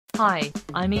Hi,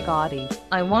 I'm YEGADI.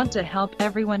 I want to help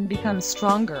everyone become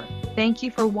stronger. Thank you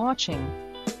for watching.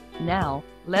 Now,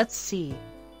 let's see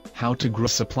how to grow a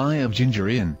supply of ginger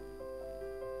in.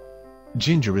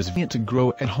 Ginger is meant to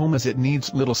grow at home as it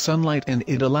needs little sunlight and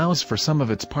it allows for some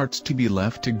of its parts to be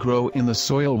left to grow in the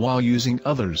soil while using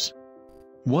others.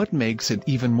 What makes it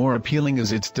even more appealing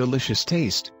is its delicious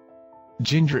taste.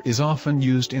 Ginger is often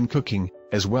used in cooking,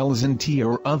 as well as in tea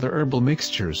or other herbal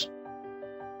mixtures.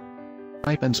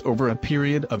 Ripens over a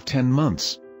period of 10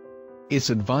 months.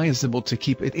 It's advisable to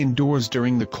keep it indoors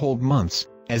during the cold months,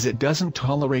 as it doesn't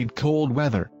tolerate cold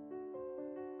weather.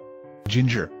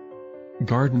 Ginger.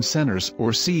 Garden centers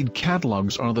or seed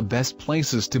catalogs are the best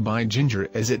places to buy ginger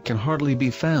as it can hardly be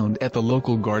found at the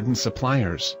local garden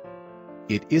suppliers.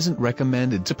 It isn't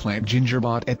recommended to plant ginger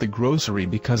bought at the grocery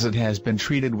because it has been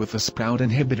treated with a sprout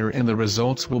inhibitor and the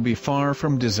results will be far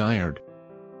from desired.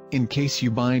 In case you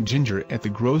buy ginger at the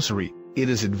grocery, it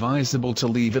is advisable to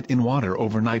leave it in water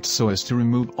overnight so as to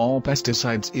remove all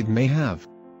pesticides it may have.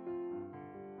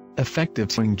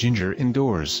 Effective sowing ginger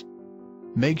indoors.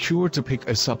 Make sure to pick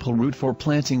a supple root for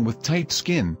planting with tight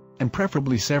skin, and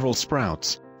preferably several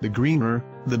sprouts. The greener,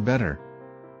 the better.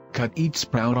 Cut each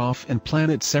sprout off and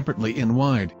plant it separately in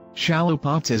wide, shallow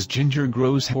pots as ginger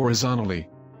grows horizontally.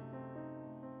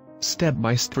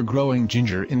 Step-by-step for growing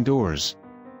ginger indoors.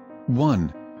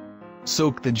 1.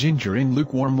 Soak the ginger in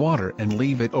lukewarm water and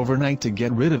leave it overnight to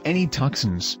get rid of any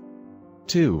toxins.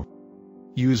 2.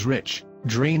 Use rich,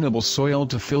 drainable soil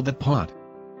to fill the pot.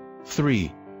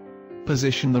 3.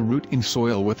 Position the root in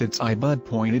soil with its eyebud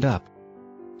pointed up.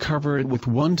 Cover it with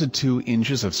 1 to 2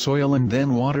 inches of soil and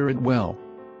then water it well.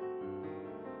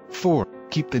 4.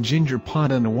 Keep the ginger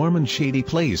pot in a warm and shady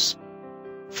place.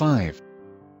 5.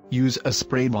 Use a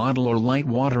spray bottle or light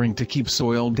watering to keep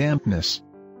soil dampness.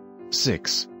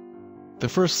 6. The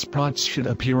first sprouts should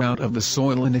appear out of the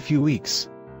soil in a few weeks.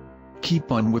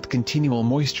 Keep on with continual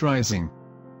moisturizing.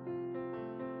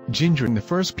 Gingering. The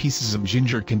first pieces of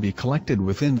ginger can be collected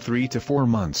within 3 to 4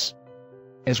 months.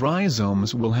 As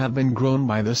rhizomes will have been grown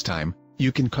by this time,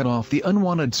 you can cut off the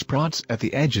unwanted sprouts at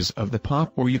the edges of the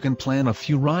pot or you can plant a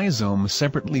few rhizomes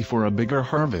separately for a bigger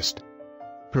harvest.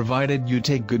 Provided you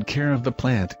take good care of the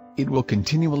plant, it will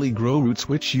continually grow roots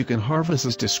which you can harvest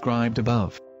as described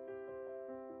above.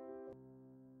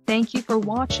 Thank you for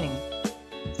watching.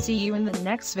 See you in the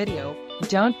next video.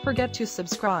 Don't forget to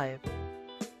subscribe.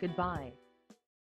 Goodbye.